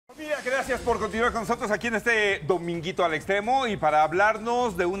Mira, gracias por continuar con nosotros aquí en este dominguito al extremo y para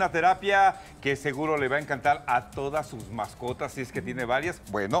hablarnos de una terapia que seguro le va a encantar a todas sus mascotas, si es que tiene varias.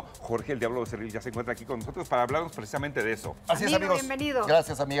 Bueno, Jorge, el Diablo Becerril, ya se encuentra aquí con nosotros para hablarnos precisamente de eso. Así es, amigos. Bienvenido.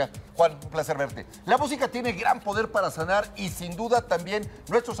 Gracias, amiga. Juan, un placer verte. La música tiene gran poder para sanar y sin duda también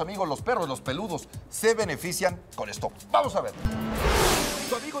nuestros amigos los perros, los peludos, se benefician con esto. Vamos a ver.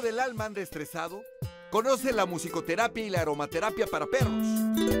 ¿Tu amigo del alma anda estresado? Conoce la musicoterapia y la aromaterapia para perros.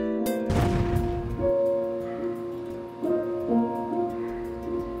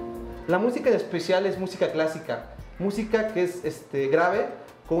 La música en especial es música clásica, música que es grave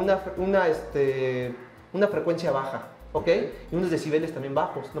con una frecuencia baja, ¿ok? Y unos decibeles también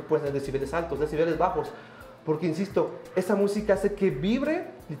bajos, no pueden ser decibeles altos, decibeles bajos, porque insisto, esa música hace que vibre,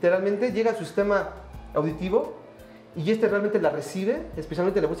 literalmente llega a su sistema auditivo y realmente la recibe,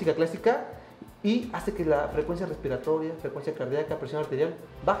 especialmente la música clásica, y hace que la frecuencia respiratoria, frecuencia cardíaca, presión arterial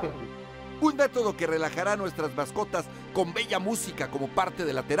bajen. Un método que relajará a nuestras mascotas con bella música como parte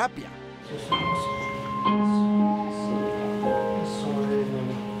de la terapia.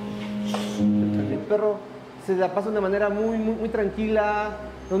 El perro se la pasa de una manera muy tranquila,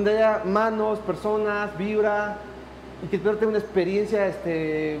 donde haya manos, personas, vibra, y que el perro tenga una experiencia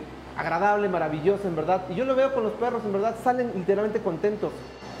agradable, maravillosa, en verdad. Y yo lo veo con los perros, en verdad, salen literalmente contentos.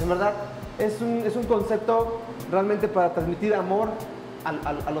 En verdad, es un concepto realmente para transmitir amor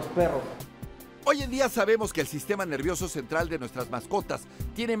a los perros. Hoy en día sabemos que el sistema nervioso central de nuestras mascotas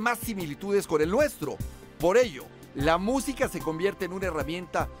tiene más similitudes con el nuestro. Por ello, la música se convierte en una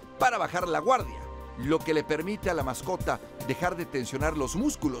herramienta para bajar la guardia, lo que le permite a la mascota dejar de tensionar los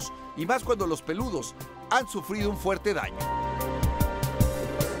músculos, y más cuando los peludos han sufrido un fuerte daño.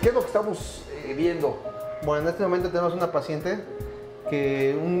 ¿Qué es lo que estamos viendo? Bueno, en este momento tenemos una paciente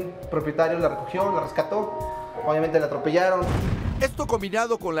que un propietario la recogió, la rescató, obviamente la atropellaron. Esto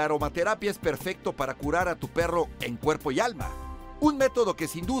combinado con la aromaterapia es perfecto para curar a tu perro en cuerpo y alma. Un método que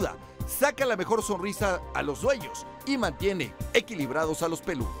sin duda saca la mejor sonrisa a los dueños y mantiene equilibrados a los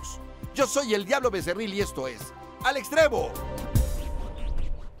peludos. Yo soy el Diablo Becerril y esto es Al Extremo.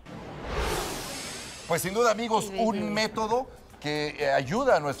 Pues sin duda, amigos, un método que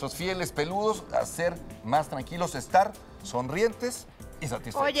ayuda a nuestros fieles peludos a ser más tranquilos, estar sonrientes y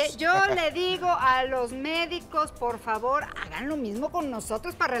satisfechos. Oye, yo le digo a los médicos, por favor, hagan lo mismo con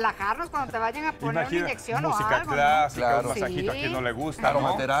nosotros para relajarnos cuando te vayan a poner una inyección o algo. Música clásica, Claro. un masajito a quien no le gusta, ¿no?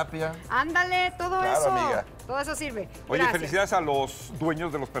 Aromaterapia. Ándale, todo Claro, eso. amiga. Todo eso sirve. Oye, Gracias. felicidades a los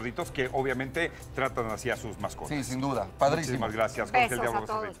dueños de los perritos que obviamente tratan así a sus mascotas. Sí, sin duda. Padrísimo. Muchísimas gracias, Jorge, el Besos Diablo a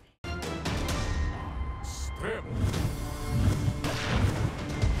todos. Becerril. Extremo.